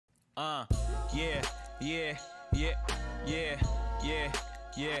Yeah, yeah, yeah, yeah, yeah,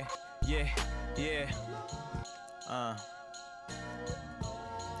 yeah, yeah, yeah.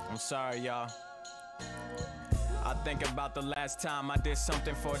 I'm sorry, y'all. I think about the last time I did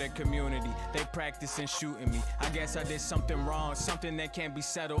something for the community. They practicing shooting me. I guess I did something wrong, something that can't be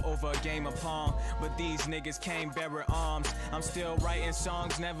settled over a game of pong. But these niggas can't bear arms. I'm still writing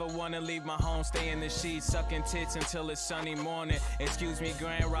songs, never wanna leave my home. Stay in the sheets, sucking tits until it's sunny morning. Excuse me,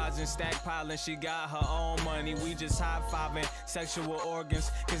 grand rising, stack piling. She got her own money. We just high-fiving sexual organs,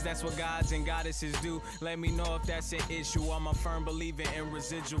 cause that's what gods and goddesses do. Let me know if that's an issue. I'm a firm believer in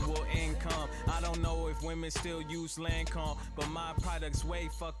residual income. I don't know if women still use Lancome, but my product's way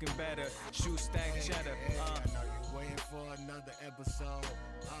fucking better. Shoe stack cheddar. I know you waiting for another episode.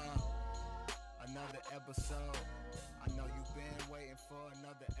 Another episode. I know you've been waiting for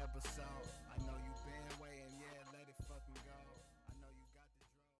another episode. I know you've been waiting, yeah, let it fucking go. I know you got the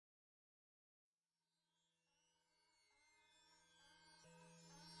drug.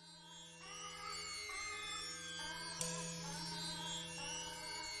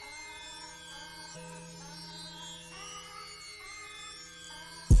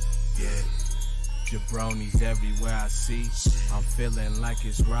 Jabronis everywhere I see. I'm feeling like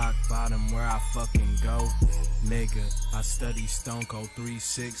it's rock bottom where I fucking go. Nigga, I study Stone Cold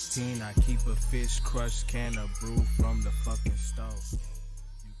 316. I keep a fish crushed can of brew from the fucking stove.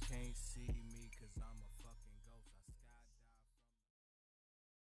 You can't see me cause I'm a fucking ghost. I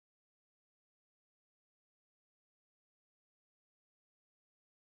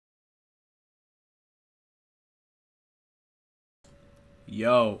skydive.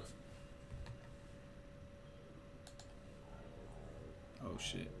 Yo. Oh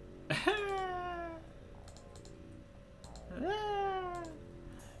shit.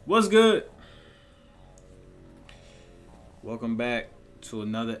 What's good? Welcome back to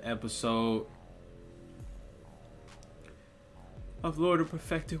another episode of Lord of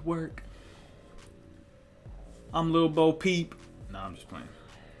Perfected Work. I'm Lil Bo Peep. Nah, I'm just playing.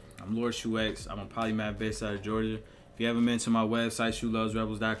 I'm Lord ShuX. I'm a polymath based out of Georgia. If you haven't been to my website,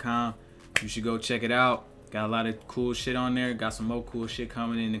 ShuLovesRebels.com, you should go check it out. Got a lot of cool shit on there. Got some more cool shit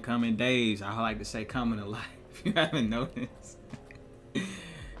coming in the coming days. I like to say coming to life, if you haven't noticed.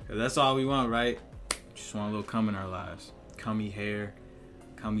 Cause that's all we want, right? Just want a little cum in our lives. Cummy hair,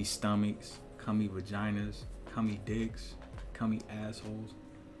 cummy stomachs, cummy vaginas, cummy dicks, cummy assholes.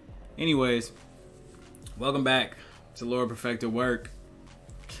 Anyways, welcome back to Lord Perfected Work.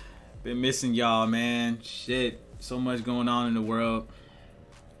 Been missing y'all, man. Shit, so much going on in the world.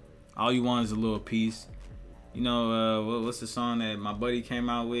 All you want is a little peace. You know, what's the song that my buddy came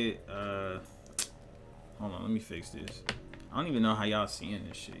out with? Hold on, let me fix this. I don't even know how y'all seeing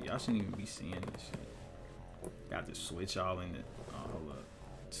this shit. Y'all shouldn't even be seeing this shit. Got the switch all in it. Oh, hold up.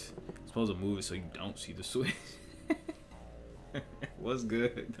 I'm supposed to move it so you don't see the switch. What's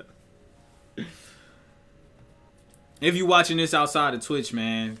good? If you're watching this outside of Twitch,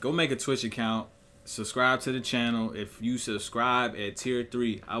 man, go make a Twitch account. Subscribe to the channel. If you subscribe at tier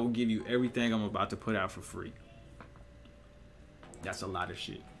 3, I will give you everything I'm about to put out for free. That's a lot of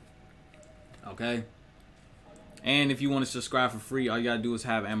shit. Okay? And if you want to subscribe for free, all you gotta do is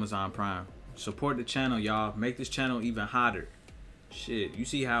have Amazon Prime. Support the channel, y'all. Make this channel even hotter. Shit, you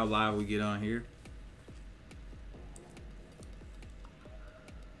see how live we get on here?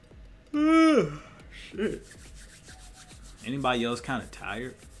 Shit. Anybody else kind of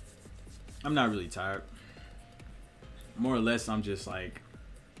tired? I'm not really tired. More or less, I'm just like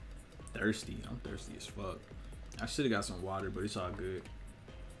thirsty. I'm thirsty as fuck. I should have got some water, but it's all good.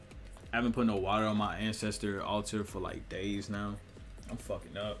 I haven't put no water on my ancestor altar for like days now. I'm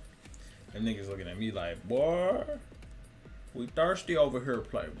fucking up. Them niggas looking at me like, boy, we thirsty over here,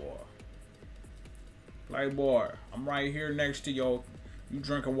 playboy. Playboy, I'm right here next to you. You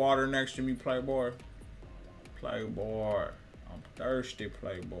drinking water next to me, playboy? Playboy, I'm thirsty,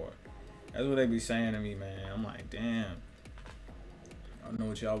 playboy. That's what they be saying to me, man. I'm like, damn. I don't know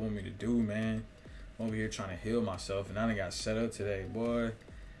what y'all want me to do, man. I'm over here trying to heal myself, and I done got set up today, boy.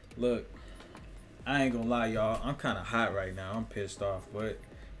 Look, I ain't gonna lie, y'all. I'm kind of hot right now. I'm pissed off, but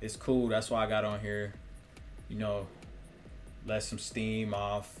it's cool. That's why I got on here. You know, let some steam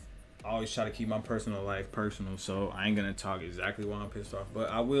off. I always try to keep my personal life personal, so I ain't gonna talk exactly why I'm pissed off. But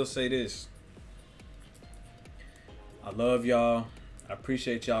I will say this. I love y'all. I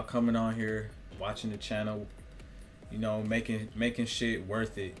appreciate y'all coming on here, watching the channel, you know, making shit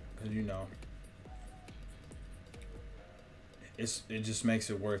worth it, cause you know, it just makes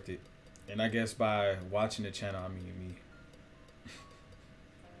it worth it. And I guess by watching the channel, I mean me.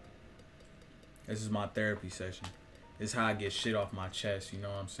 This is my therapy session. It's how I get shit off my chest, you know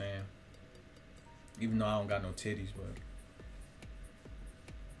what I'm saying? Even though I don't got no titties, but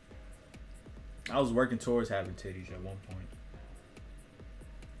I was working towards having titties at one point.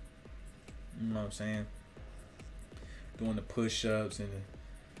 You know what I'm saying? Doing the push-ups and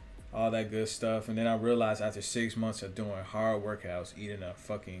all that good stuff. And then I realized after 6 months of doing hard workouts, eating a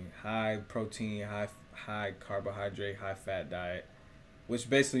fucking high protein, high carbohydrate, high fat diet, which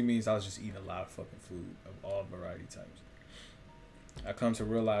basically means I was just eating a lot of fucking food of all variety types. I come to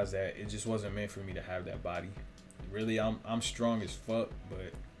realize that it just wasn't meant for me to have that body. Really, I'm strong as fuck,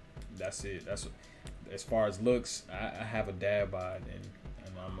 but that's it. That's as far as looks. I have a dad bod, and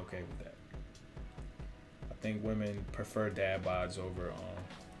I'm okay with that. I think women prefer dad bods over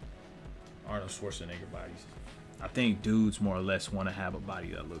Arnold Schwarzenegger bodies. I think dudes more or less want to have a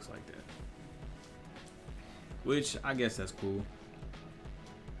body that looks like that, which I guess that's cool.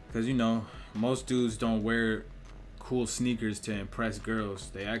 Cause you know, most dudes don't wear cool sneakers to impress girls.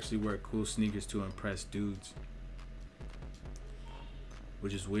 They actually wear cool sneakers to impress dudes.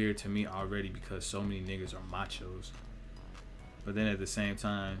 Which is weird to me already because so many niggas are machos. But then at the same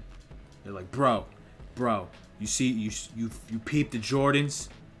time, they're like, bro, you see, you peep the Jordans?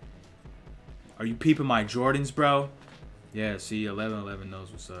 Are you peeping my Jordans, bro? Yeah, see, 1111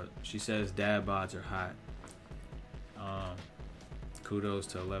 knows what's up. She says dad bods are hot. Kudos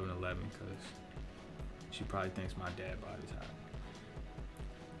to 1111 because she probably thinks my dad bod is hot.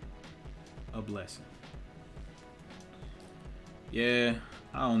 A blessing. Yeah,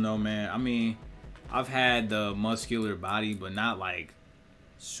 I don't know, man. I mean, I've had the muscular body, but not like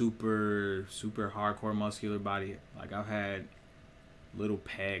super hardcore muscular body. Like I've had little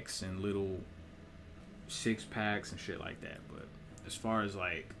pecs and little 6-packs and shit like that. But as far as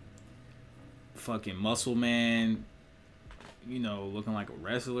like fucking muscle man, you know, looking like a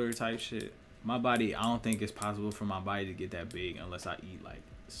wrestler type shit, my body, I don't think it's possible for my body to get that big unless I eat like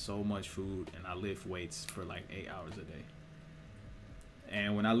so much food and I lift weights for like 8 hours a day.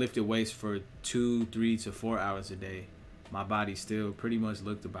 And when I lifted weights for 2, 3 to 4 hours a day, my body still pretty much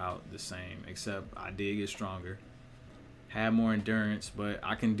looked about the same, except I did get stronger, had more endurance. But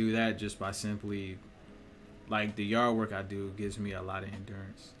I can do that just by simply, like, the yard work I do gives me a lot of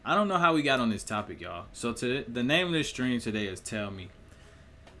endurance. I don't know how we got on this topic, y'all. So the name of this stream today is Tell Me.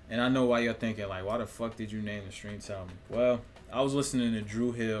 And I know why you're thinking, like, why the fuck did you name the stream Tell Me? Well, I was listening to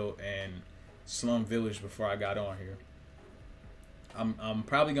Drew Hill and Slum Village before I got on here. I'm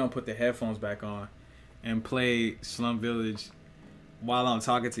probably gonna put the headphones back on and play Slum Village while I'm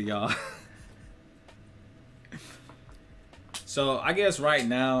talking to y'all. So I guess right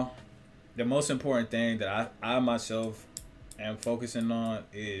now the most important thing that I myself am focusing on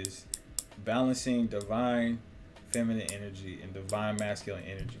is balancing divine feminine energy and divine masculine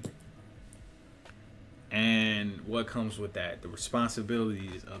energy, and what comes with that, the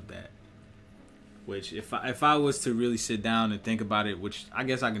responsibilities of that. Which if I was to really sit down and think about it, which I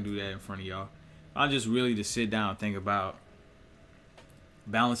guess I can do that in front of y'all, I'll just really to sit down and think about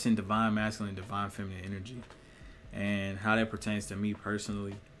balancing divine masculine and divine feminine energy and how that pertains to me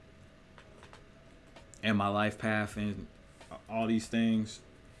personally and my life path and all these things.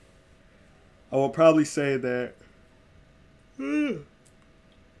 I will probably say that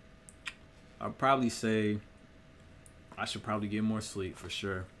I'll probably say I should probably get more sleep for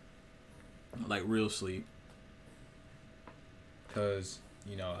sure. Like real sleep. Because,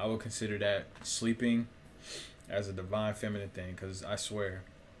 you know, I would consider that sleeping as a divine feminine thing. Because I swear,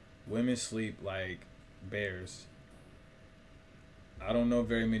 women sleep like bears. I don't know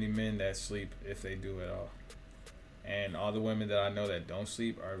very many men that sleep, if they do at all. And all the women that I know that don't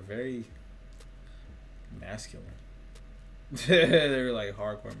sleep are very masculine. They're like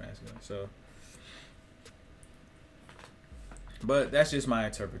hardcore masculine. So, but that's just my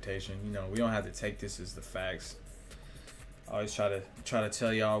interpretation. You know, we don't have to take this as the facts. I always try to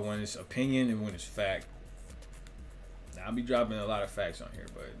tell y'all when it's opinion and when it's fact. Now, I'll be dropping a lot of facts on here,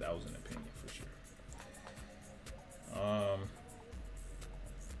 but that was an opinion for sure.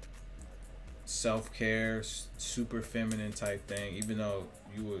 Self-care, super feminine type thing, even though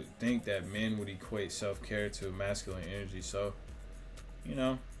you would think that men would equate self-care to masculine energy. So, you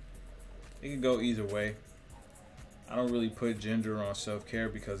know, it could go either way. I don't really put gender on self-care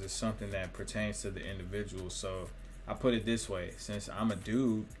because it's something that pertains to the individual. So I put it this way: since I'm a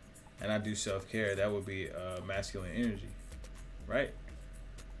dude and I do self-care, that would be masculine energy, right?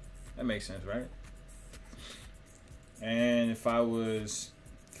 That makes sense, right? And if I was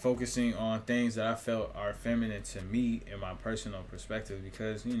focusing on things that I felt are feminine to me in my personal perspective,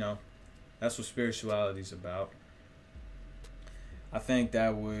 because, you know, that's what spirituality is about, I think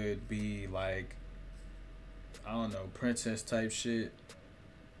that would be like I don't know, princess type shit.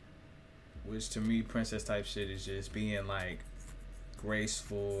 Which to me, princess type shit is just being like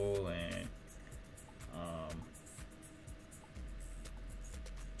graceful and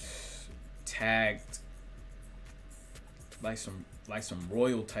tagged, like some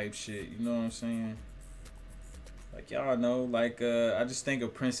royal type shit. You know what I'm saying? Like y'all know, like I just think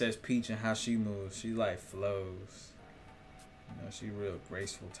of Princess Peach and how she moves. She like flows. You know, she real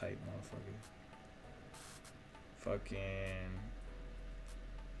graceful type motherfucker. Fucking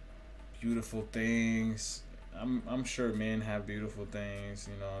beautiful things. I'm sure men have beautiful things,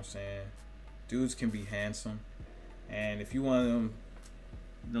 you know what I'm saying? Dudes can be handsome. And if you one of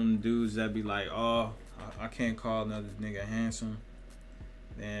them dudes that be like, oh, I can't call another nigga handsome,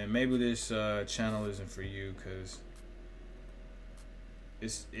 then maybe this channel isn't for you, cause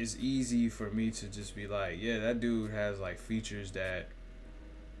it's easy for me to just be like, yeah, that dude has like features that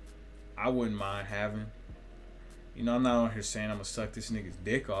I wouldn't mind having. You know, I'm not on here saying I'm gonna suck this nigga's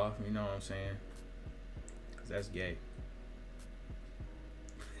dick off, you know what I'm saying? Cause that's gay.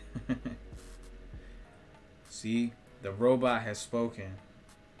 See, the robot has spoken.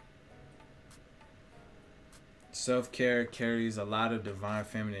 Self-care carries a lot of divine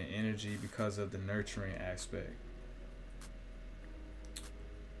feminine energy because of the nurturing aspect.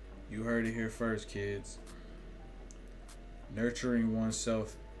 You heard it here first, kids. Nurturing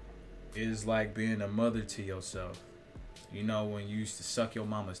oneself is like being a mother to yourself. You know, when you used to suck your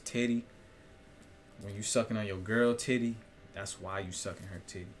mama's titty, when you sucking on your girl titty, that's why you sucking her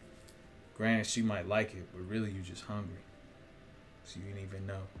titty. Granted, she might like it, but really you just hungry, so you didn't even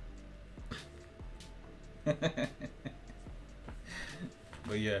know.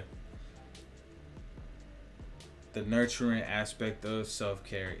 But yeah, the nurturing aspect of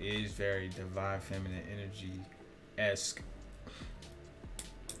self-care is very divine feminine energy-esque,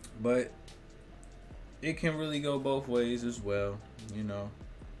 but it can really go both ways as well. You know,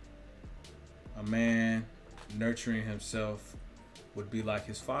 a man nurturing himself would be like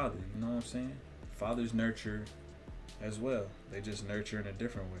his father, you know what I'm saying? Fathers nurture as well, they just nurture in a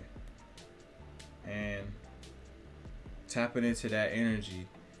different way. And tapping into that energy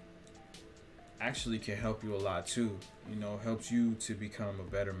actually can help you a lot too. You know, helps you to become a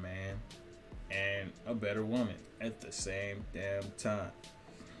better man and a better woman at the same damn time.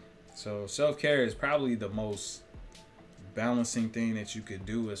 So self-care is probably the most balancing thing that you could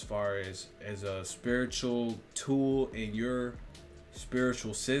do as far as a spiritual tool in your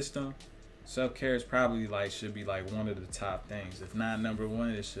spiritual system. Self-care is probably like, should be like one of the top things. If not number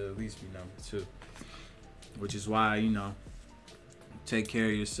one, it should at least be number two. Which is why, you know, take care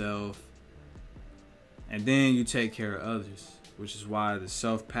of yourself and then you take care of others. Which is why the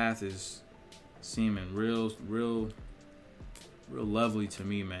self path is seeming real lovely to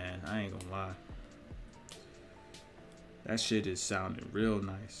me, man. I ain't gonna lie. That shit is sounding real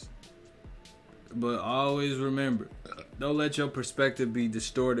nice. But always remember, don't let your perspective be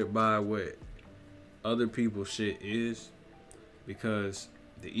distorted by what other people's shit is, because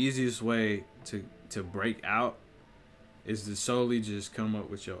the easiest way to break out is to solely just come up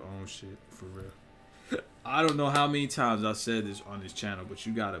with your own shit, for real. I don't know how many times I've said this on this channel, but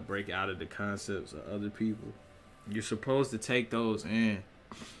you gotta break out of the concepts of other people. You're supposed to take those in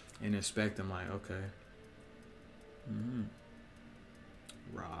and inspect them like, okay.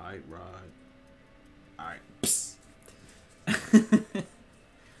 Right. Alright.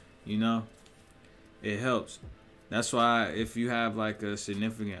 You know, it helps. That's why if you have like a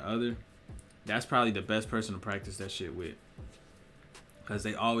significant other, that's probably the best person to practice that shit with, because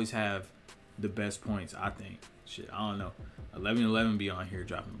they always have the best points, I think. Shit, I don't know. 1111 be on here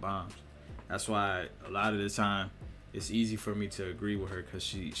dropping bombs. That's why a lot of the time it's easy for me to agree with her, because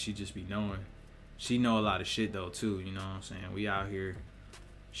she just be knowing. She know a lot of shit though too, you know what I'm saying? We out here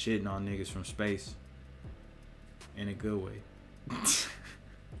shitting on niggas from space in a good way.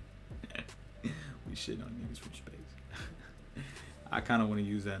 We shitting on niggas from space. I kind of want to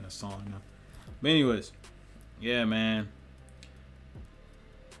use that in a song now. But anyways, yeah, man.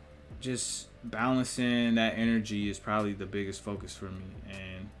 Just balancing that energy is probably the biggest focus for me,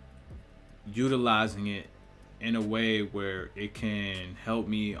 and utilizing it in a way where it can help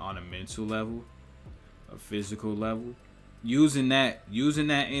me on a mental level, a physical level. Using that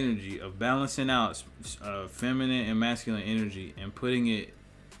energy of balancing out feminine and masculine energy and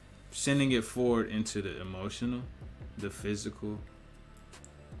sending it forward into the emotional, the physical,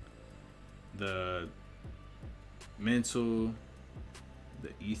 the mental, the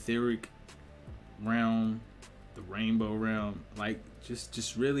etheric realm, the rainbow realm. Like,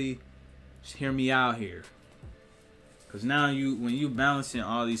 just really just hear me out here. Cause now when you balancing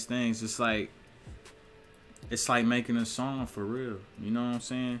all these things, it's like it's like making a song for real. You know what I'm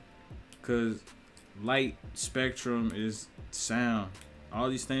saying? Cause light spectrum is sound. All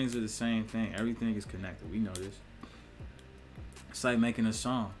these things are the same thing. Everything is connected. We know this. It's like making a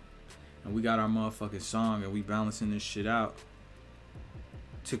song. And we got our motherfucking song and we balancing this shit out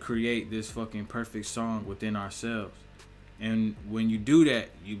to create this fucking perfect song within ourselves. And when you do that,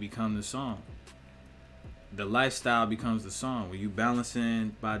 you become the song. The lifestyle becomes the song. When you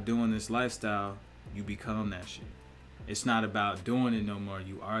balancing by doing this lifestyle, you become that shit. It's not about doing it no more.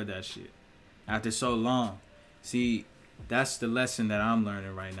 You are that shit. After so long. See, that's the lesson that I'm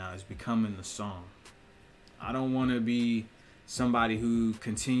learning right now, is becoming the song. I don't want to be somebody who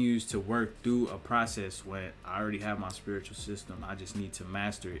continues to work through a process when I already have my spiritual system. I just need to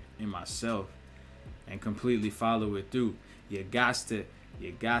master it in myself and completely follow it through. You got to,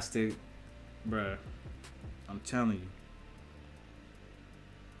 bruh. I'm telling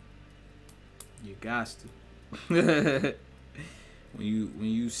you. You got to. when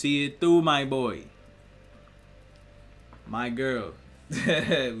you see it through, my boy. My girl.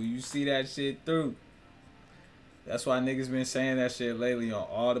 When you see that shit through. That's why niggas been saying that shit lately on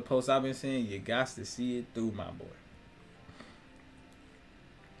all the posts I've been seeing. You got to see it through, my boy.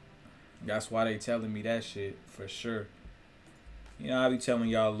 That's why they telling me that shit for sure. You know, I be telling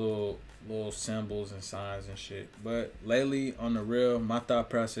y'all little symbols and signs and shit. But lately, on the real, my thought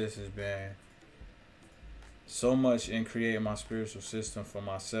process has been so much in creating my spiritual system for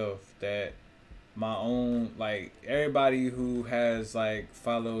myself that my own, like, everybody who has, like,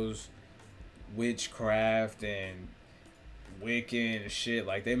 follows witchcraft and Wiccan and shit,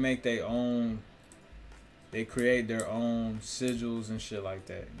 like, they make their own, they create their own sigils and shit like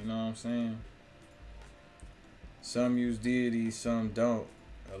that. You know what I'm saying? Some use deities, some don't.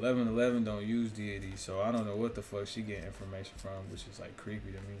 1111 don't use deities, so I don't know what the fuck she get information from, which is like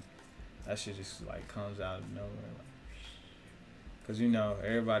creepy to me. That shit just like comes out of nowhere, like, cause you know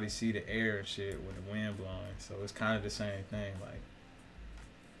everybody see the air and shit when the wind blowing, so it's kind of the same thing. Like,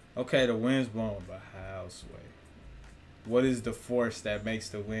 okay, the wind's blowing, but how sway? What is the force that makes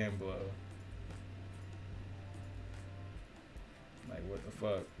the wind blow? Like, what the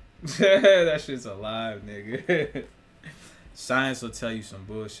fuck? That shit's alive, nigga. Science will tell you some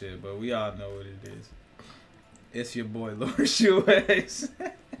bullshit, but we all know what it is. It's your boy, Lord ShuX.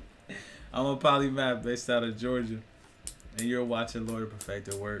 I'm a polymath based out of Georgia, and you're watching Lord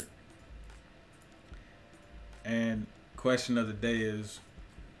Perfected Work. And question of the day is,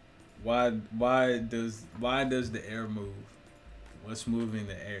 why does the air move? What's moving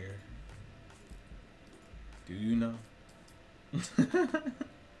the air? Do you know?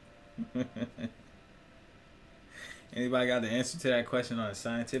 Anybody got the answer to that question on a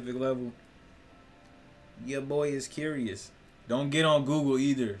scientific level? Your boy is curious. Don't get on Google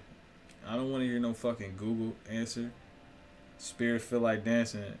either. I don't want to hear no fucking Google answer. Spirit feel like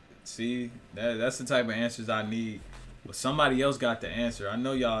dancing. See, that's the type of answers I need. But somebody else got the answer. I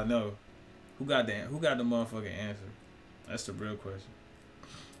know y'all know. Who got the motherfucking answer? That's the real question.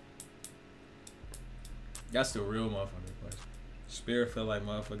 That's the real motherfucking question. Spirit feel like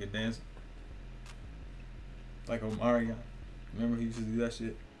motherfucking dancing. Like Omarion. Remember he used to do that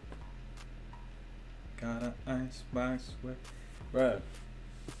shit? Got an icebox sweat. Bruh.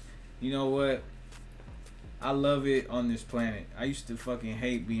 You know what? I love it on this planet. I used to fucking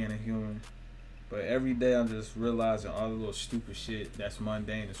hate being a human. But every day I'm just realizing all the little stupid shit that's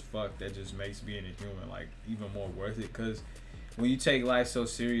mundane as fuck that just makes being a human like even more worth it. Cause when you take life so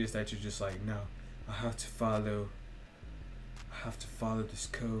serious that you're just like, no, I have to follow this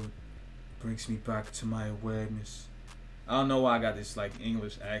code. Brings me back to my awareness. I don't know why I got this like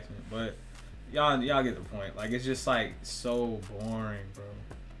English accent, but y'all get the point. Like, it's just like so boring, bro.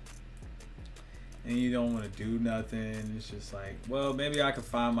 And you don't want to do nothing. It's just like, well, maybe I could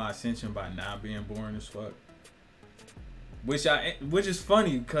find my ascension by not being boring as fuck. Which is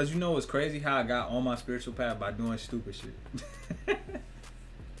funny because you know what's crazy? How I got on my spiritual path by doing stupid shit.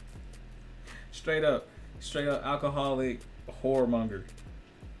 Straight up alcoholic whoremonger.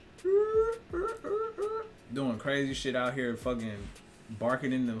 Doing crazy shit out here, fucking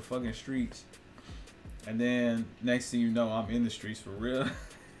barking in the fucking streets. And then next thing you know, I'm in the streets for real.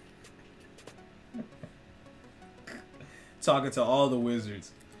 Talking to all the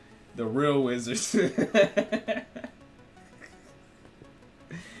wizards. The real wizards. And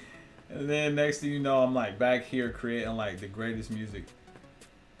then next thing you know, I'm like back here creating like the greatest music.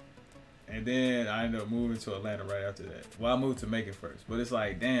 And then I ended up moving to Atlanta right after that. Well, I moved to Macon first. But it's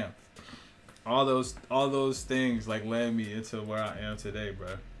like, damn. All those things like led me into where I am today, bro.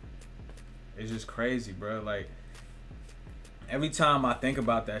 It's just crazy, bro. Like, every time I think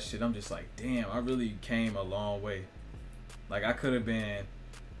about that shit, I'm just like, damn, I really came a long way. Like, I could have been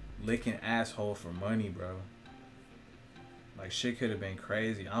licking asshole for money, bro. Like, shit could have been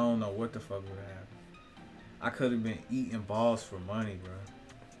crazy. I don't know what the fuck would happen. I could have been eating balls for money, bro.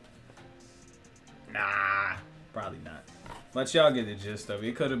 Nah, probably not. But y'all get the gist of it.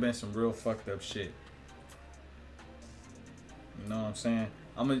 It could have been some real fucked up shit. You know what I'm saying?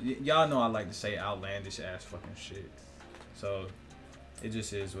 Y'all know I like to say outlandish ass fucking shit. So, it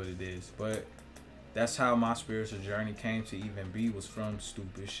just is what it is. But that's how my spiritual journey came to even be, was from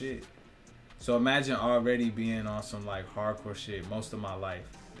stupid shit. So imagine already being on some like hardcore shit most of my life.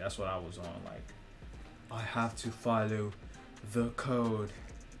 That's what I was on. Like, I have to follow the code.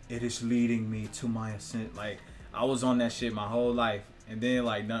 It is leading me to my ascent. Like, I was on that shit my whole life, and then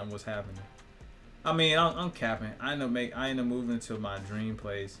like nothing was happening. I mean, I'm capping. I end up moving to my dream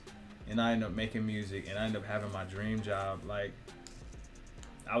place, and I end up making music, and I end up having my dream job. Like,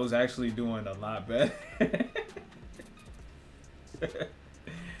 I was actually doing a lot better.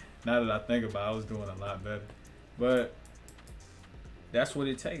 Now that I think about it, I was doing a lot better. But that's what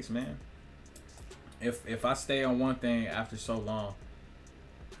it takes, man. If I stay on one thing after so long,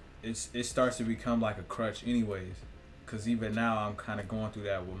 it starts to become like a crutch anyways. Cause even now I'm kind of going through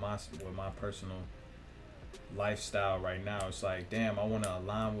that with my personal lifestyle right now. It's like, damn, I want to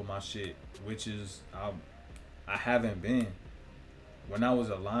align with my shit, which is I haven't been. When I was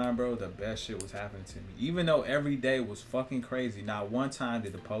aligned, bro, the best shit was happening to me. Even though every day was fucking crazy. Not one time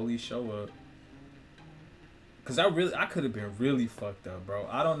did the police show up. Cause I could have been really fucked up, bro.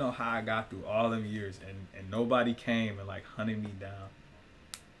 I don't know how I got through all them years and nobody came and like hunted me down.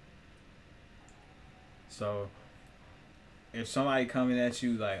 So if somebody coming at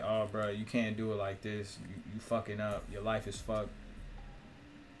you like, oh, bro, you can't do it like this, you fucking up, your life is fucked,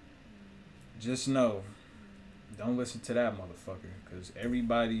 just know, don't listen to that motherfucker, because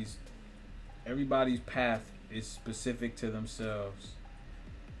everybody's path is specific to themselves.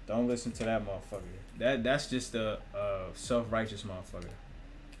 Don't listen to that motherfucker. That's just a self-righteous motherfucker.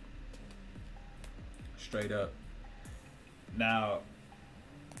 Straight up. Now,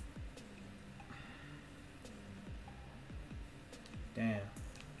 damn.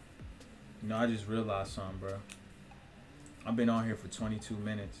 You know, I just realized something, bro. I've been on here for 22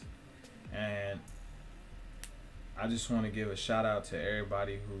 minutes. And I just want to give a shout out to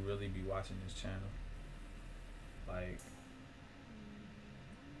everybody who really be watching this channel. Like,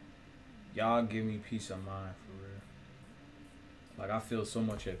 y'all give me peace of mind, for real. Like, I feel so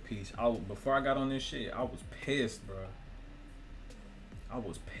much at peace. Before I got on this shit, I was pissed, bro. I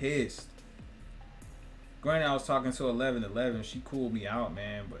was pissed. Granted, I was talking to 1111. She cooled me out,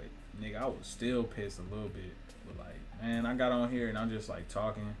 man. But, nigga, I was still pissed a little bit. But, like, man, I got on here and I'm just, like,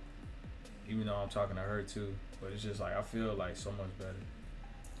 talking. Even though I'm talking to her, too. But it's just, like, I feel, like, so much better.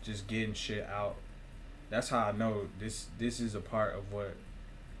 Just getting shit out. That's how I know this is a part of what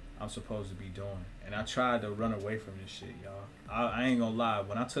I'm supposed to be doing. And I tried to run away from this shit, y'all. I ain't gonna lie.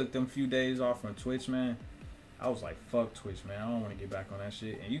 When I took them few days off from Twitch, man, I was like, fuck Twitch, man. I don't want to get back on that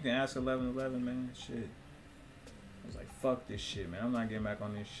shit. And you can ask 1111, man. Shit. I was like, fuck this shit, man. I'm not getting back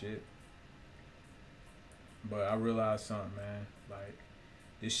on this shit. But I realized something, man. Like,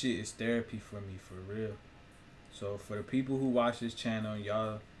 this shit is therapy for me, for real. So for the people who watch this channel,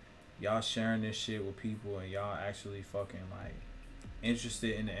 y'all sharing this shit with people, and y'all actually fucking like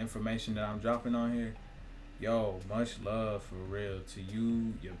interested in the information that I'm dropping on here, yo, much love, for real, to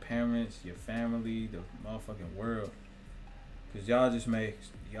you, your parents, your family, the motherfucking world. Cause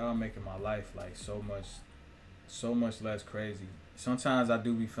y'all making my life like so much less crazy. Sometimes I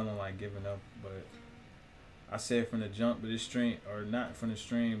do be feeling like giving up, but I said from the jump of this stream, or not from the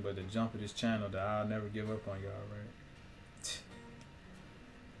stream, but the jump of this channel, that I'll never give up on y'all, right?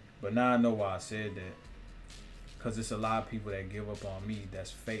 But now I know why I said that. Cause it's a lot of people that give up on me that's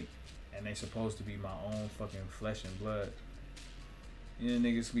fake. And they supposed to be my own fucking flesh and blood. You know,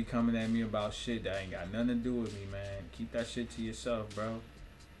 niggas be coming at me about shit that ain't got nothing to do with me, man. Keep that shit to yourself, bro.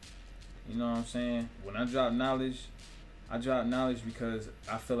 You know what I'm saying? When I drop knowledge because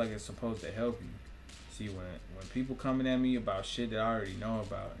I feel like it's supposed to help you. See, when people coming at me about shit that I already know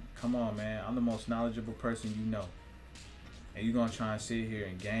about, come on, man. I'm the most knowledgeable person you know. And you gonna try and sit here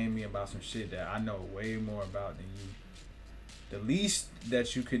and game me about some shit that I know way more about than you. The least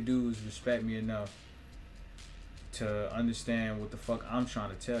that you could do is respect me enough to understand what the fuck I'm trying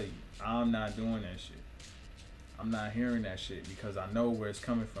to tell you. I'm not doing that shit. I'm not hearing that shit because I know where it's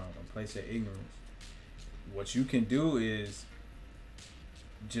coming from, a place of ignorance. What you can do is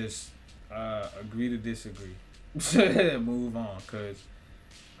just agree to disagree. Move on, cause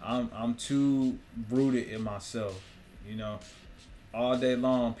I'm too rooted in myself You know, all day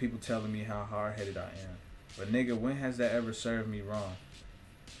long, people telling me how hard-headed I am. But nigga, when has that ever served me wrong?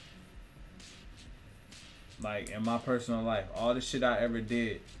 Like, in my personal life, all the shit I ever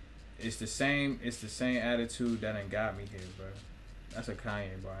did, it's the same attitude that done got me here, bro. That's a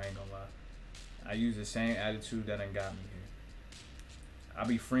Kanye, bro. I ain't gonna lie. I use the same attitude that done got me here. I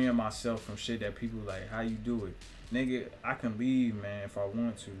be freeing myself from shit that people like, how you do it? Nigga, I can leave, man, if I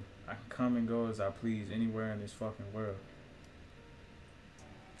want to. I can come and go as I please anywhere in this fucking world.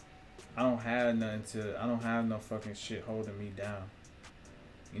 I don't have no fucking shit holding me down.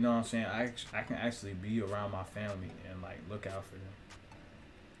 You know what I'm saying? I can actually be around my family and like look out for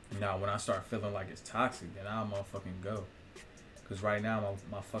them. Now, when I start feeling like it's toxic, then I'll motherfucking go. Cause right now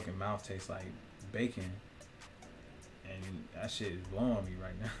my fucking mouth tastes like bacon, and that shit is blowing me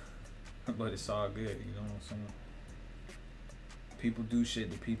right now. But it's all good. You know what I'm saying? People do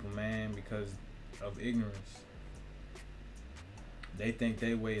shit to people, man, because of ignorance. They think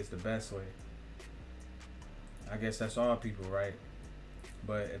their way is the best way. I guess that's all people, right?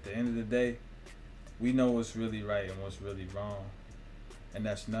 But at the end of the day, we know what's really right and what's really wrong. And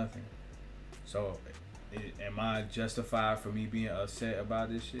that's nothing. So, am I justified for me being upset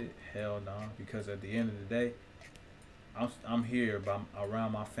about this shit? Hell no. Because at the end of the day, I'm here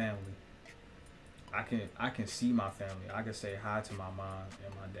around my family. I can see my family. I can say hi to my mom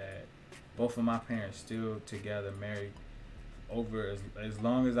and my dad. Both of my parents still together, married over as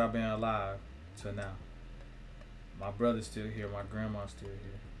long as I've been alive to now. My brother's still here. My grandma's still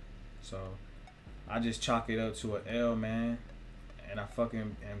here. So I just chalk it up to an L, man. And I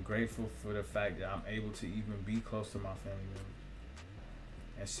fucking am grateful for the fact that I'm able to even be close to my family members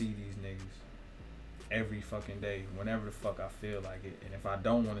and see these niggas every fucking day, whenever the fuck I feel like it. And if I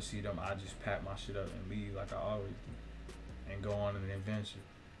don't want to see them, I just pack my shit up and leave like I always do and go on an adventure.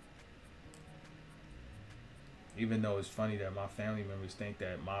 Even though it's funny that my family members think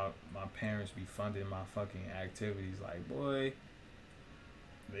that my parents be funding my fucking activities. Like, boy,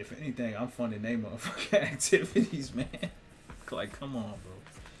 if anything, I'm funding their motherfucking activities, man. Like, come on, bro.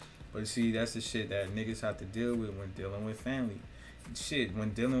 But see, that's the shit that niggas have to deal with when dealing with family. Shit, when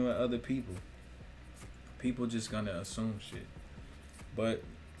dealing with other people. People just gonna assume shit. But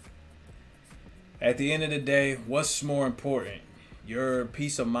at the end of the day, what's more important? Your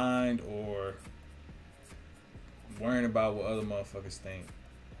peace of mind or worrying about what other motherfuckers think?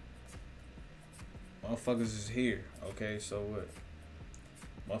 Motherfuckers is here, okay? So what?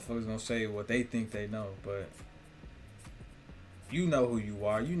 Motherfuckers gonna say what they think they know, but you know who you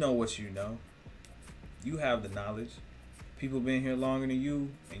are. You know what you know. You have the knowledge. People been here longer than you,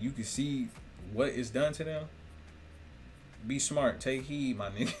 and you can see what is done to them. Be smart. Take heed, my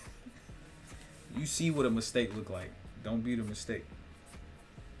nigga. You see what a mistake look like. Don't be the mistake.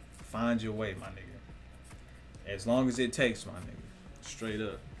 Find your way, my nigga. As long as it takes, my nigga. Straight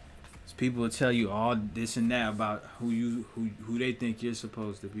up. People will tell you all this and that about who they think you're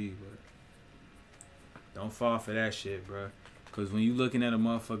supposed to be, but don't fall for that shit, bro. Cause when you looking at a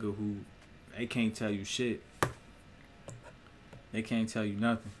motherfucker who they can't tell you shit, they can't tell you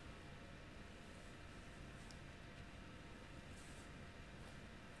nothing.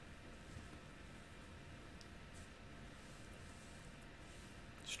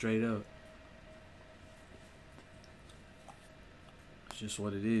 Straight up. It's just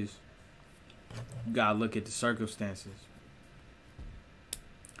what it is. You gotta look at the circumstances.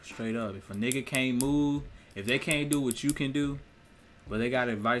 Straight up. If a nigga can't move, if they can't do what you can do, but they got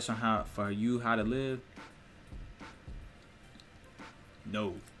advice on how to live,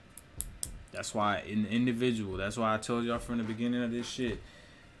 no. That's why an individual, that's why I told y'all from the beginning of this shit,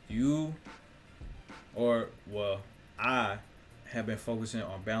 I have been focusing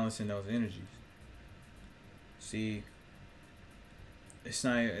on balancing those energies. See,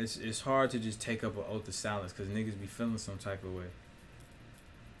 it's hard to just take up an oath of silence because niggas be feeling some type of way.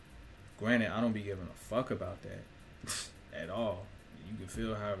 Granted, I don't be giving a fuck about that at all. You can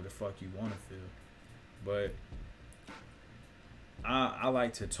feel however the fuck you want to feel. But I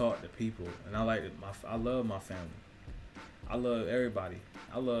like to talk to people, and I love my family. I love everybody.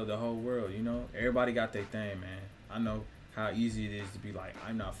 I love the whole world, you know? Everybody got their thing, man. I know how easy it is to be like,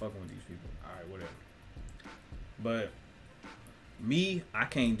 I'm not fucking with these people. Alright, whatever. But me, I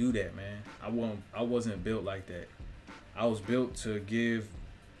can't do that, man. I wasn't built like that. I was built to give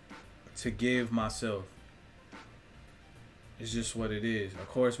myself. It's just what it is. Of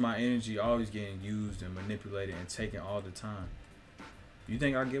course, my energy always getting used and manipulated and taken all the time. You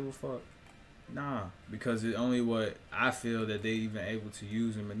think I give a fuck? Nah, because it's only what I feel that they even able to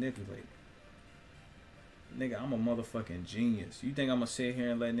use and manipulate. Nigga, I'm a motherfucking genius. You think I'm gonna sit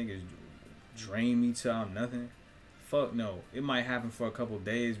here and let niggas drain me till I'm nothing? fuck no. It might happen for a couple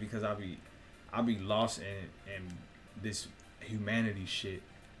days because I'll be lost in this humanity shit.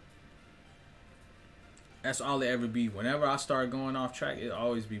 That's all it ever be. Whenever I start going off track, it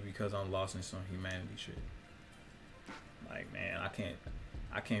always be because I'm lost in some humanity shit. Like, man, I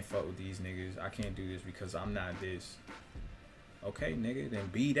can't fuck with these niggas. I can't do this because I'm not this. Okay, nigga, then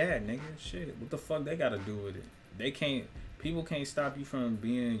be that, nigga. Shit, what the fuck they gotta do with it? People can't stop you from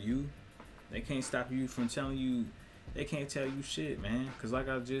being you. They can't stop you from telling you. They can't tell you shit, man. Cause like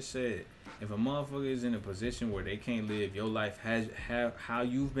I just said, if a motherfucker is in a position where they can't live your life have how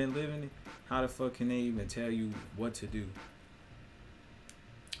you've been living it, how the fuck can they even tell you what to do?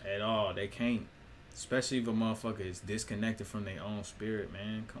 At all, they can't. Especially if a motherfucker is disconnected from their own spirit,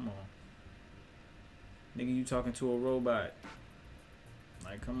 man. Come on. Nigga, you talking to a robot.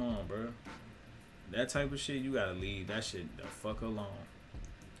 Like, come on, bro. That type of shit, you gotta leave that shit the fuck alone.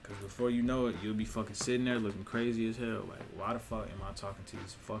 Cause before you know it, you'll be fucking sitting there looking crazy as hell. Like, why the fuck am I talking to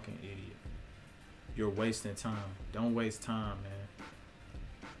this fucking idiot? You're wasting time. Don't waste time, man.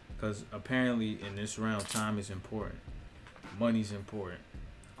 Cause apparently in this realm, time is important. Money's important.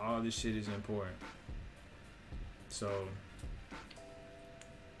 All this shit is important. So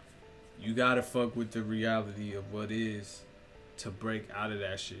you gotta fuck with the reality of what is to break out of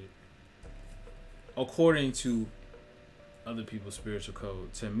that shit. According to other people's spiritual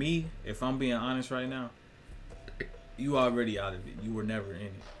code. To me, if I'm being honest right now, you already out of it. You were never in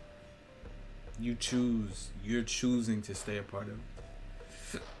it. You're choosing to stay a part of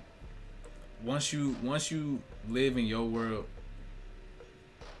it. Once you live in your world,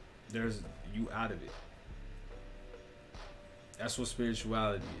 you out of it. That's what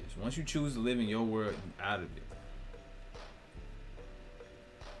spirituality is. Once you choose to live in your world, you out of it.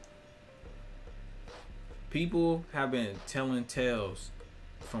 People have been telling tales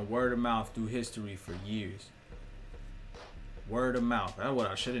from word of mouth through history for years. Word of mouth. That's what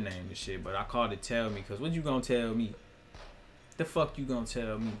I should have named this shit, but I called it tell me, because what you gonna tell me? The fuck you gonna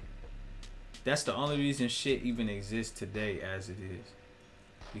tell me? That's the only reason shit even exists today as it is.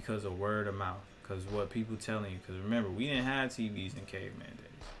 Because of word of mouth. Because what people telling you. Because remember, we didn't have TVs in caveman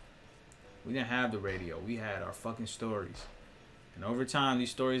days. We didn't have the radio. We had our fucking stories. And over time,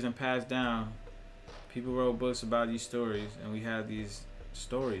 these stories have passed down. People wrote books about these stories, and we have these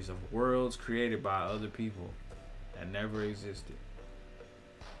stories of worlds created by other people that never existed.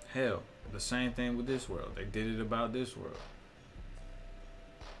 Hell, the same thing with this world. They did it about this world.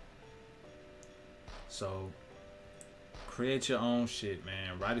 So, create your own shit,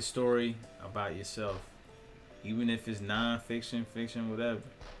 man. Write a story about yourself. Even if it's non-fiction, fiction, whatever.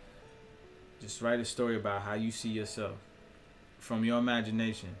 Just write a story about how you see yourself from your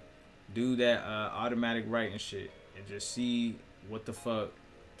imagination. Do that automatic writing shit and just see what the fuck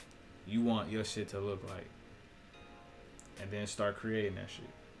you want your shit to look like, and then start creating that shit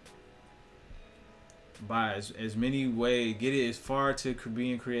by as many ways. Get it as far to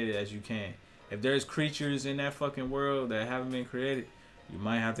being created as you can. If there's creatures in that fucking world that haven't been created, you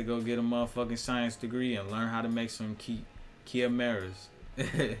might have to go get a motherfucking science degree and learn how to make some chimeras.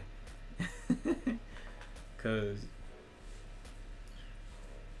 Cause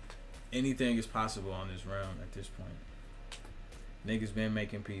anything is possible on this realm at this point. Niggas been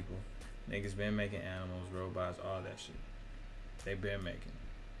making people. Niggas been making animals, robots, all that shit. They been making.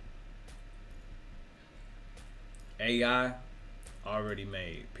 AI already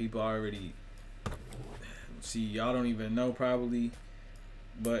made. People already... See, y'all don't even know probably,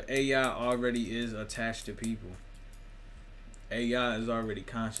 but AI already is attached to people. AI is already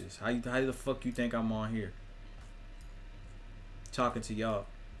conscious. How the fuck you think I'm on here talking to y'all?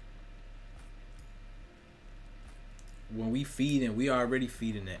 When we feed, and we already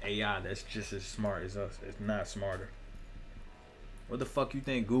feeding the AI that's just as smart as us. It's not smarter. What the fuck you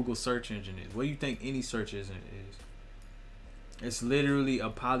think Google search engine is? What do you think any search engine is? It's literally a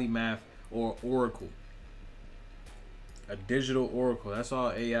polymath or oracle. A digital oracle. That's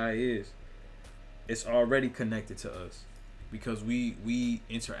all AI is. It's already connected to us because we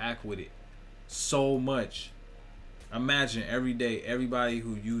interact with it so much. Imagine every day, everybody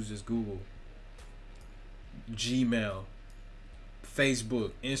who uses Google, Gmail,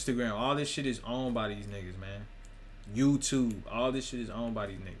 Facebook, Instagram, all this shit is owned by these niggas, man. YouTube, all this shit is owned by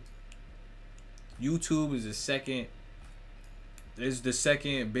these niggas. YouTube is the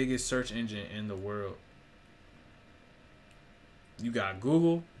second biggest search engine in the world. You got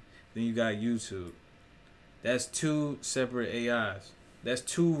Google, then you got YouTube. That's two separate AIs. That's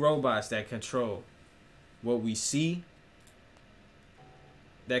two robots that control what we see,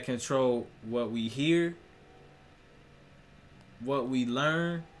 that control what we hear, what we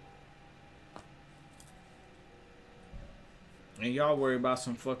learn, And y'all worry about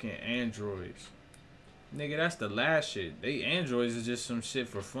some fucking androids. Nigga, that's the last shit. They androids is just some shit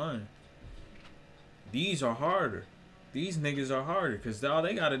for fun. These are harder. These niggas are harder because all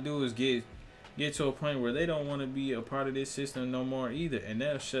they gotta do is get to a point where they don't want to be a part of this system no more either, and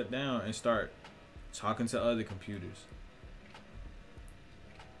they'll shut down and start talking to other computers.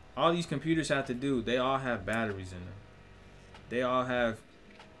 All these computers have to do, they all have batteries in them. They all have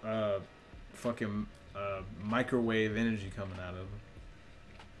fucking microwave energy coming out of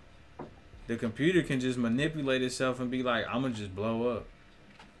them. The computer can just manipulate itself and be like, I'm gonna just blow up.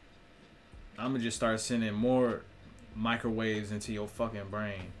 I'm gonna just start sending more microwaves into your fucking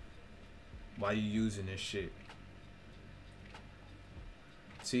brain while you using this shit.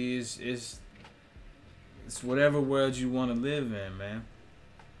 See, it's whatever world you want to live in, man.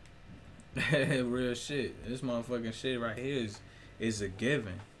 Real shit. This motherfucking shit right here is a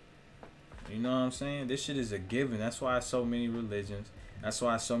given. You know what I'm saying? This shit is a given. That's why so many religions. That's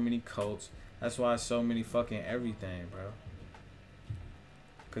why so many cults. That's why so many fucking everything, bro.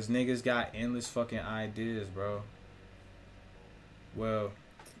 Cause niggas got endless fucking ideas, bro. Well,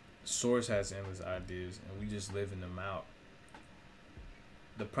 Source has endless ideas, and we just living them out.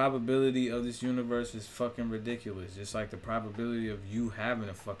 The probability of this universe is fucking ridiculous. Just like the probability of you having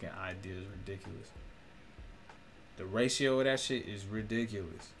a fucking idea is ridiculous. The ratio of that shit is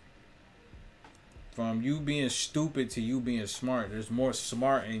ridiculous. From you being stupid to you being smart, there's more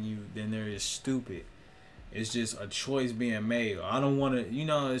smart in you than there is stupid. It's just a choice being made. I don't want to, you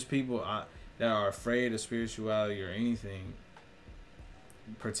know, there's people that are afraid of spirituality or anything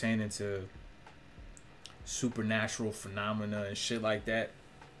pertaining to supernatural phenomena and shit like that,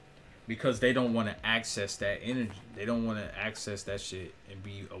 because they don't want to access that energy. They don't want to access that shit and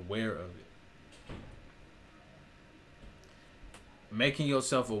be aware of it. Making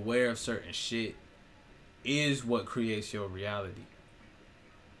yourself aware of certain shit is what creates your reality.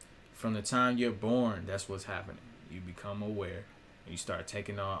 From the time you're born, that's what's happening. You become aware and you start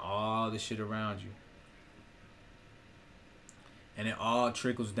taking on all the shit around you. And it all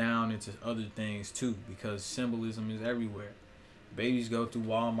trickles down into other things too, because symbolism is everywhere. Babies go through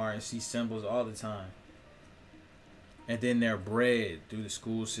Walmart and see symbols all the time. And then they're bred through the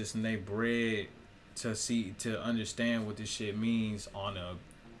school system. They bred to understand what this shit means on a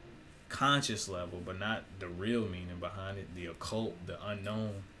conscious level, but not the real meaning behind it, the occult, the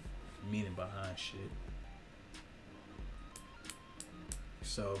unknown meaning behind shit.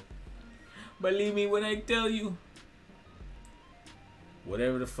 So, believe me when I tell you,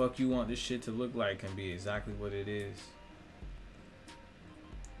 whatever the fuck you want this shit to look like can be exactly what it is.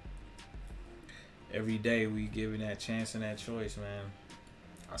 Every day we giving that chance and that choice, man.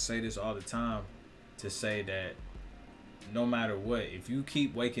 I say this all the time to say that no matter what, if you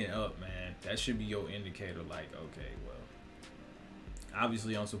keep waking up, man, that should be your indicator. Like, okay, well,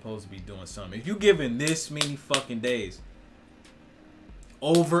 obviously I'm supposed to be doing something. If you giving this many fucking days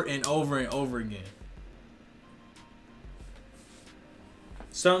over and over and over again,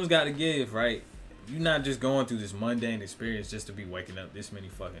 something's got to give, right? You're not just going through this mundane experience just to be waking up this many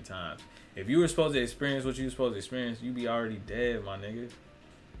fucking times. If you were supposed to experience what you were supposed to experience, you'd be already dead, my nigga.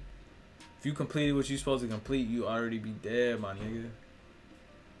 If you completed what you're supposed to complete, you already be dead, my nigga.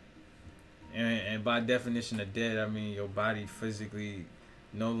 And by definition of dead, I mean your body physically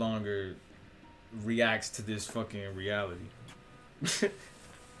no longer reacts to this fucking reality.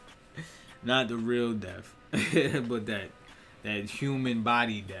 Not the real death, but that human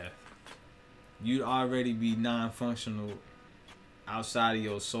body death. You'd already be non-functional. Outside of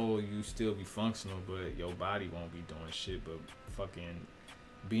your soul, you still be functional, but your body won't be doing shit but fucking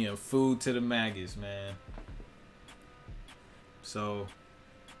being food to the maggots, man. So,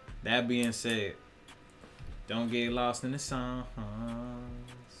 that being said, don't get lost in the sauce.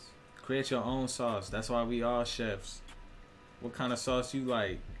 Create your own sauce. That's why we all chefs. What kind of sauce you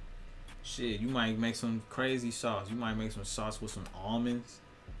like? Shit, you might make some crazy sauce. You might make some sauce with some almonds,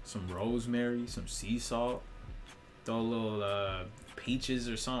 some rosemary, some sea salt. Throw a little peaches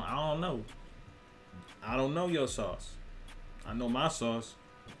or something. I don't know. I don't know your sauce. I know my sauce.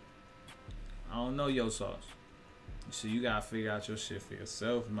 I don't know your sauce. So you gotta figure out your shit for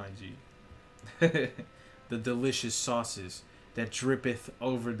yourself, my G. The delicious sauces that drippeth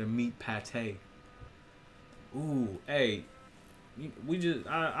over the meat pate. Ooh, hey.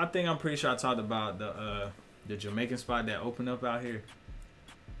 I think I'm pretty sure I talked about the Jamaican spot that opened up out here.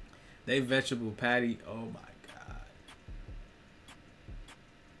 They vegetable patty. Oh my god.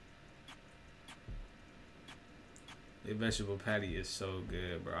 The vegetable patty is so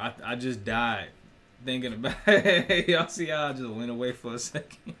good, bro. I just died thinking about it. Y'all see how I just went away for a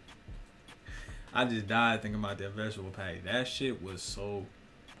second? I just died thinking about that vegetable patty. That shit was so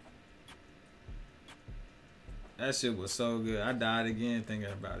good. I died again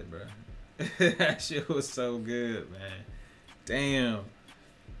thinking about it, bro. That shit was so good, man. Damn.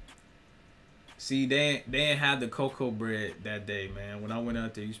 See, they didn't have the cocoa bread that day, man. When I went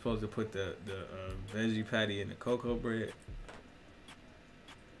out there, you supposed to put the veggie patty in the cocoa bread.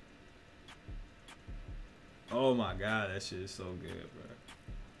 Oh my god, that shit is so good, bro.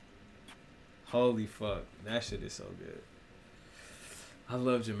 Holy fuck, that shit is so good. I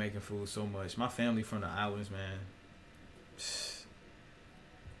love Jamaican food so much. My family from the islands, man.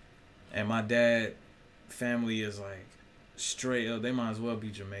 And my dad family is like straight up. They might as well be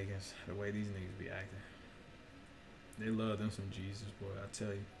Jamaicans. The way these niggas be acting. They love them some Jesus, boy, I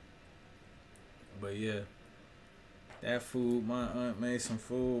tell you. But yeah. That food, my aunt made some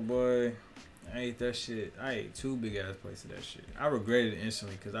food, boy. I ate that shit. I ate 2 big ass plates of that shit. I regretted it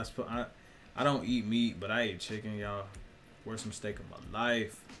instantly because I don't eat meat, but I ate chicken, y'all. Worst mistake of my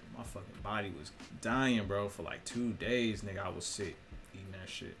life. My fucking body was dying, bro, for like 2 days, nigga. I was sick eating that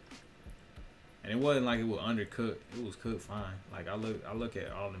shit. And it wasn't like it was undercooked. It was cooked fine. Like I look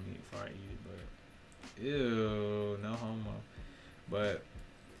at all the meat before I eat it, but ew, no homo. But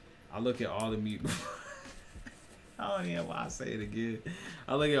I look at all the meat before I don't even know why I say it again.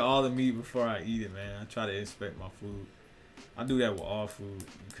 I look at all the meat before I eat it, man. I try to inspect my food. I do that with all food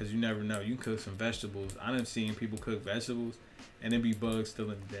because you never know. You cook some vegetables. I done seen people cook vegetables and then be bugs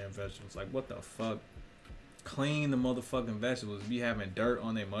still in the damn vegetables. Like, what the fuck? Clean the motherfucking vegetables. Be having dirt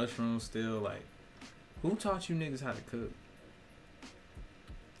on their mushrooms still. Like, who taught you niggas how to cook?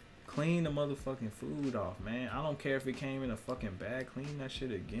 Clean the motherfucking food off, man. I don't care if it came in a fucking bag. Clean that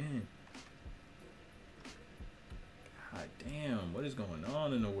shit again. God damn, what is going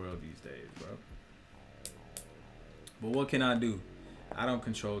on in the world these days, bro? But what can I do? I don't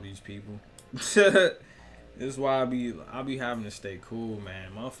control these people. This is why I be having to stay cool,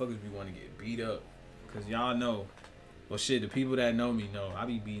 man. Motherfuckers be wanting to get beat up. Cause y'all know. Well shit, the people that know me know I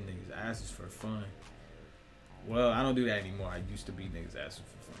be beating niggas' asses for fun. Well, I don't do that anymore. I used to beat niggas' asses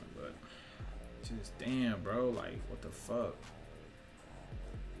for fun, but just damn, bro, like what the fuck?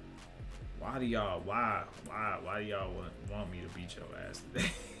 Why do y'all do y'all want me to beat your ass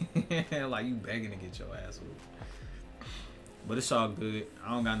today? Like you begging to get your ass whooped. But it's all good.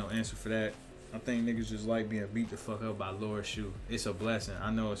 I don't got no answer for that. I think niggas just like being beat the fuck up by Lord Shu. It's a blessing.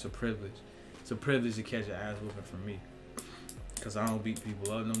 I know it's a privilege. It's a privilege to catch an ass whooping from me. Cause I don't beat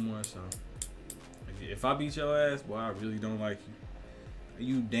people up no more. So if I beat your ass, boy, I really don't like you.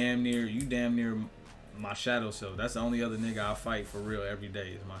 You damn near my shadow self. That's the only other nigga I fight for real every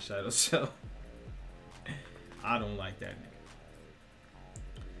day is my shadow self. I don't like that nigga.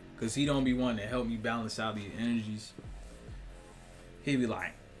 Cause he don't be wanting to help me balance out these energies. He be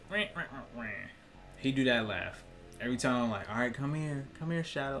like, rah, rah, rah, rah. He do that laugh. Every time I'm like, all right, come here,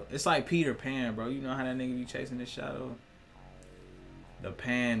 shadow. It's like Peter Pan, bro. You know how that nigga be chasing his shadow? The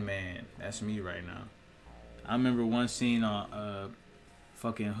Pan Man. That's me right now. I remember one scene on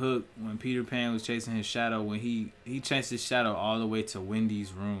fucking Hook when Peter Pan was chasing his shadow when he chased his shadow all the way to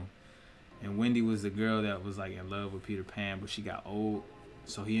Wendy's room. And Wendy was the girl that was like in love with Peter Pan, but she got old.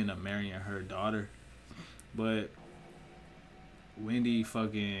 So he ended up marrying her daughter. But Wendy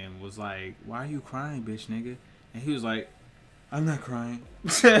fucking was like, why are you crying, bitch, nigga? And he was like, I'm not crying.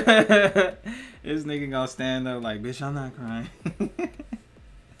 This nigga gonna stand up like, bitch, I'm not crying.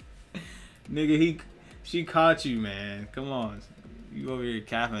 Nigga, she caught you, man. Come on. You over here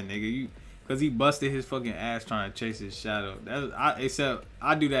capping, nigga. Cause he busted his fucking ass trying to chase his shadow. Except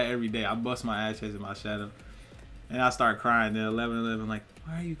I do that every day. I bust my ass chasing my shadow. And I start crying. Then 11:11 like,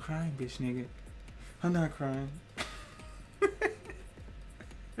 why are you crying, bitch, nigga? I'm not crying.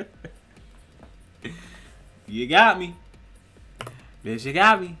 You got me. Bitch, you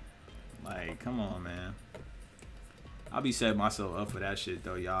got me. Like, come on, man. I be setting myself up for that shit,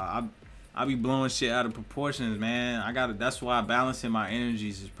 though, y'all. I be blowing shit out of proportions, man. That's why balancing my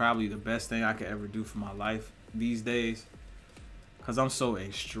energies is probably the best thing I could ever do for my life these days. Cause I'm so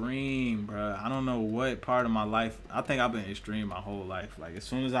extreme, bro. I don't know what part of my life. I think I've been extreme my whole life. Like, as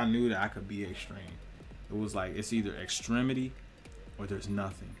soon as I knew that I could be extreme, it was like, it's either extremity or there's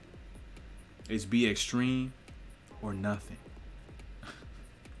nothing. It's be extreme or nothing.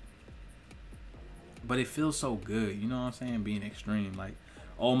 But it feels so good, you know what I'm saying? Being extreme. Like,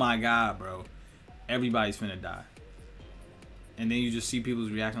 oh my God, bro. Everybody's finna die. And then you just see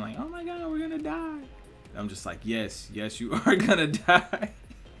people's reaction like, oh my God, we're gonna die. I'm just like, yes, you are gonna die.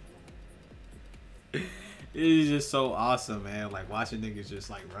 It is just so awesome, man. Like, watching niggas just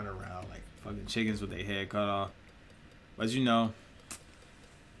like run around like fucking chickens with their head cut off. But you know,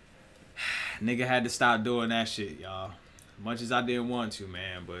 Nigga had to stop doing that shit, y'all. As much as I didn't want to,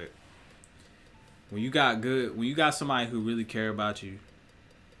 man, but when you got somebody who really care about you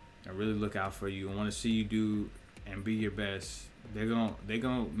and really look out for you and want to see you do and be your best, they're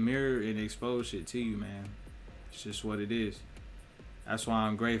gonna mirror and expose shit to you, man. It's just what it is. That's why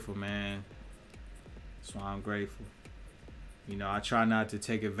I'm grateful, man. That's why I'm grateful. You know, I try not to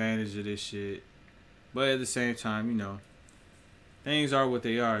take advantage of this shit, but at the same time, you know, things are what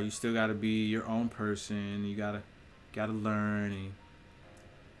they are. You still gotta be your own person. You gotta learn, and you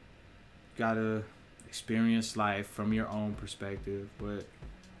gotta experience life from your own perspective. But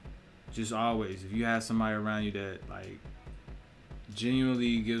just always, if you have somebody around you that like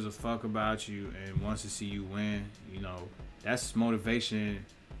genuinely gives a fuck about you and wants to see you win, you know, that's motivation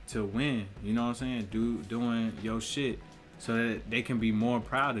to win. You know what I'm saying? Doing your shit so that they can be more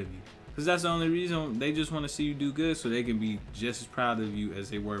proud of you. Because that's the only reason. They just want to see you do good so they can be just as proud of you as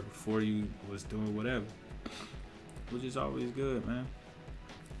they were before you was doing whatever. Which is always good, man.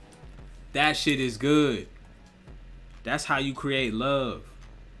 That shit is good. That's how you create love.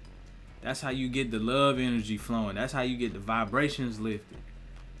 That's how you get the love energy flowing. That's how you get the vibrations lifted.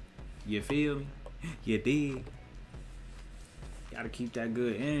 You feel me? You dig? Gotta keep that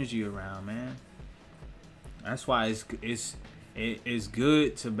good energy around, man. That's why it's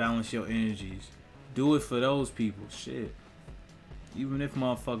good to balance your energies. Do it for those people. Shit. Even if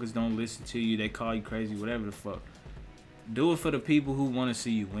motherfuckers don't listen to you, they call you crazy, whatever the fuck. Do it for the people who want to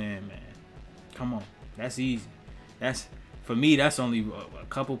see you win, man. Come on. That's easy. For me, that's only a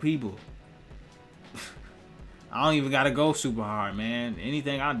couple people. I don't even gotta go super hard, man.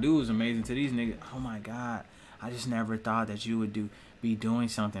 Anything I do is amazing to these niggas. Oh my God. I just never thought that you would be doing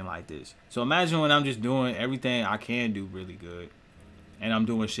something like this. So imagine when I'm just doing everything I can do really good, and I'm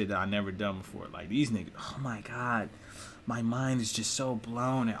doing shit that I never done before. Like these niggas, oh my God, my mind is just so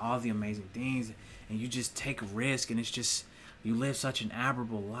blown at all the amazing things, and you just take a risk, and it's just, you live such an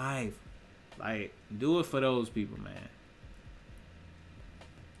admirable life. Like, do it for those people, man.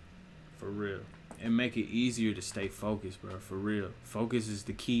 For real. And make it easier to stay focused, bro. For real. Focus is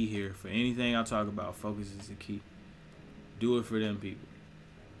the key here. For anything I talk about, focus is the key. Do it for them people.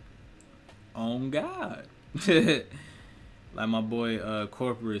 On God. Like my boy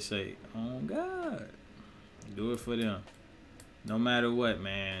Corporate say, on God. Do it for them. No matter what,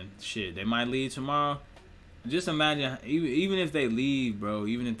 man. Shit, they might leave tomorrow. Just imagine, even if they leave, bro,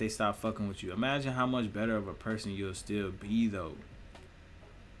 even if they stop fucking with you, imagine how much better of a person you'll still be, though.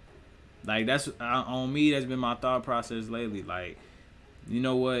 Like, that's, on me, that's been my thought process lately. Like, you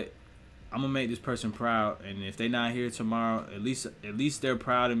know what? I'm gonna make this person proud, and if they not here tomorrow, at least they're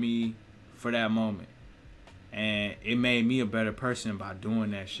proud of me for that moment. And it made me a better person by doing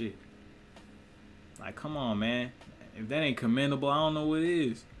that shit. Like, come on, man. If that ain't commendable, I don't know what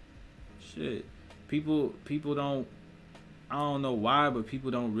is. Shit. People don't, I don't know why, but people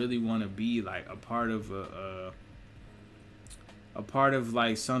don't really want to be like a part of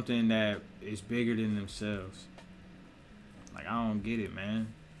like something that is bigger than themselves. Like, I don't get it,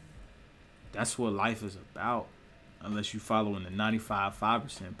 man. That's what life is about. Unless you following the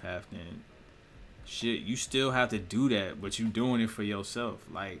 95.5% path, then shit, you still have to do that, but you doing it for yourself.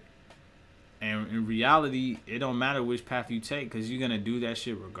 Like, and in reality, it don't matter which path you take, because you're gonna do that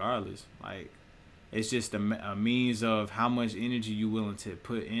shit regardless. Like, it's just a means of how much energy you willing to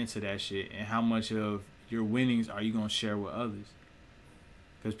put into that shit, and how much of your winnings are you gonna share with others.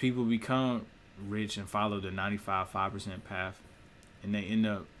 Because people become rich and follow the 95.5% path, and they end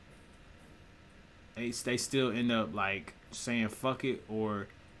up, they still end up like saying fuck it, or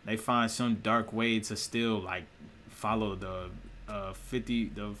they find some dark way to still like follow the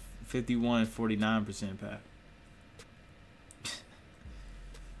 51.49% path.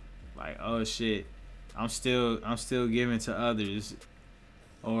 Like, oh shit, I'm still giving to others,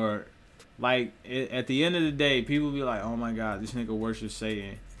 or like at the end of the day, people be like, oh my God, this nigga worships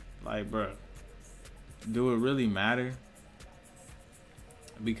Satan. Like, bro, do it really matter?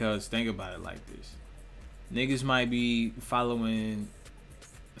 Because think about it like this. Niggas might be following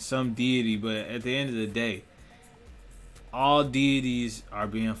some deity, but at the end of the day, all deities are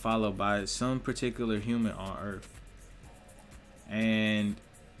being followed by some particular human on earth. And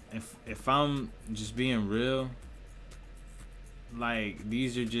if I'm just being real, like,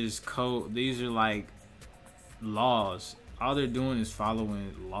 these are just these are like laws. All they're doing is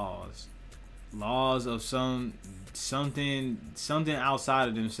following laws of something outside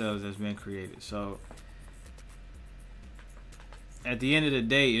of themselves that's been created. So at the end of the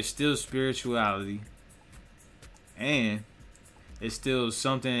day, it's still spirituality, and it's still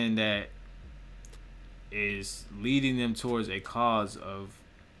something that is leading them towards a cause of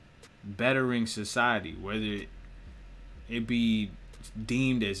bettering society, whether it be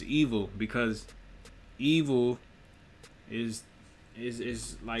deemed as evil, because evil is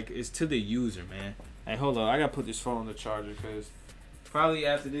like, it's to the user, man. Hey, hold on, I gotta put this phone on the charger, because probably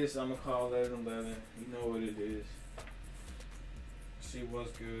after this I'm gonna call 1111. You know what it is. See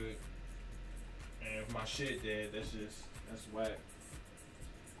what's good. And if my shit dead, that's whack.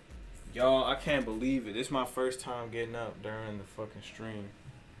 Y'all, I can't believe it. This is my first time getting up during the fucking stream.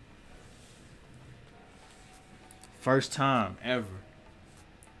 First time ever.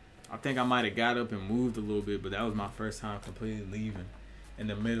 I think I might have got up and moved a little bit, but that was my first time completely leaving in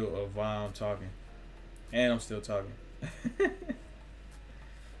the middle of while I'm talking. And I'm still talking.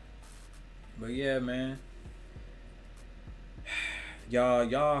 But yeah, man.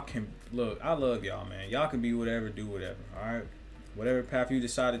 Y'all can, look, I love y'all, man. Y'all can be whatever, do whatever, alright? Whatever path you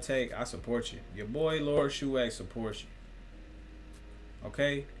decide to take, I support you. Your boy Lord ShuX supports you.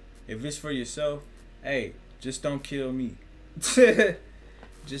 Okay? If it's for yourself, hey, just don't kill me.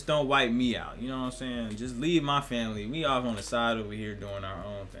 Just don't wipe me out. You know what I'm saying? Just leave my family. We off on the side over here doing our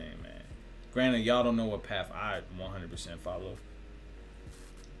own thing, man. Granted, y'all don't know what path I 100% follow.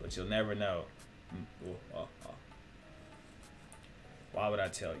 But you'll never know. Why would I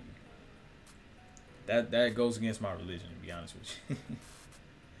tell you? That goes against my religion, to be honest with you.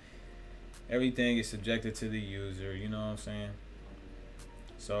 Everything is subjected to the user, you know what I'm saying?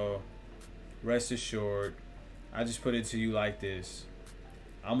 So, rest assured, I just put it to you like this.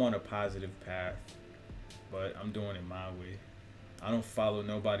 I'm on a positive path, but I'm doing it my way. I don't follow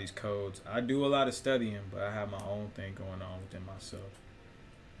nobody's codes. I do a lot of studying, but I have my own thing going on within myself.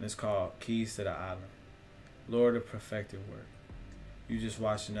 And it's called Keys to the Island. Lord of Perfected Work. You just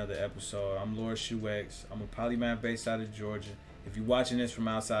watched another episode. I'm Lord ShuX. I'm a polymath based out of Georgia. If you're watching this from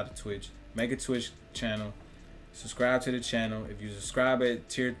outside of Twitch, make a Twitch channel. Subscribe to the channel. If you subscribe at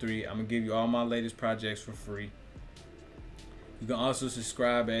tier 3, I'm going to give you all my latest projects for free. You can also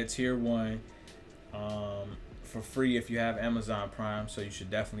subscribe at tier 1 for free if you have Amazon Prime. So you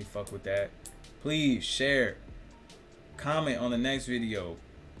should definitely fuck with that. Please share. Comment on the next video.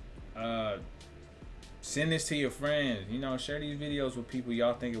 Send this to your friends. You know, share these videos with people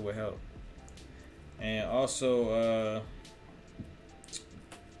y'all think it would help. And also,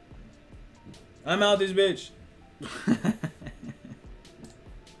 I'm out this bitch.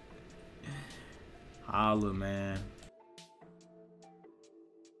 Holla, man.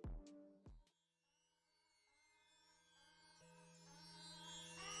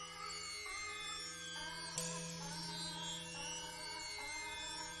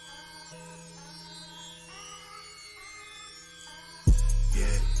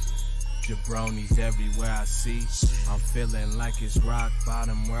 Jabronis everywhere I see. I'm feeling like it's rock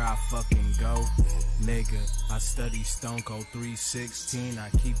bottom where I fucking go. Nigga, I study Stone Cold 316. I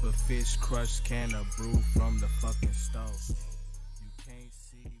keep a fish crushed can of brew from the fucking stove.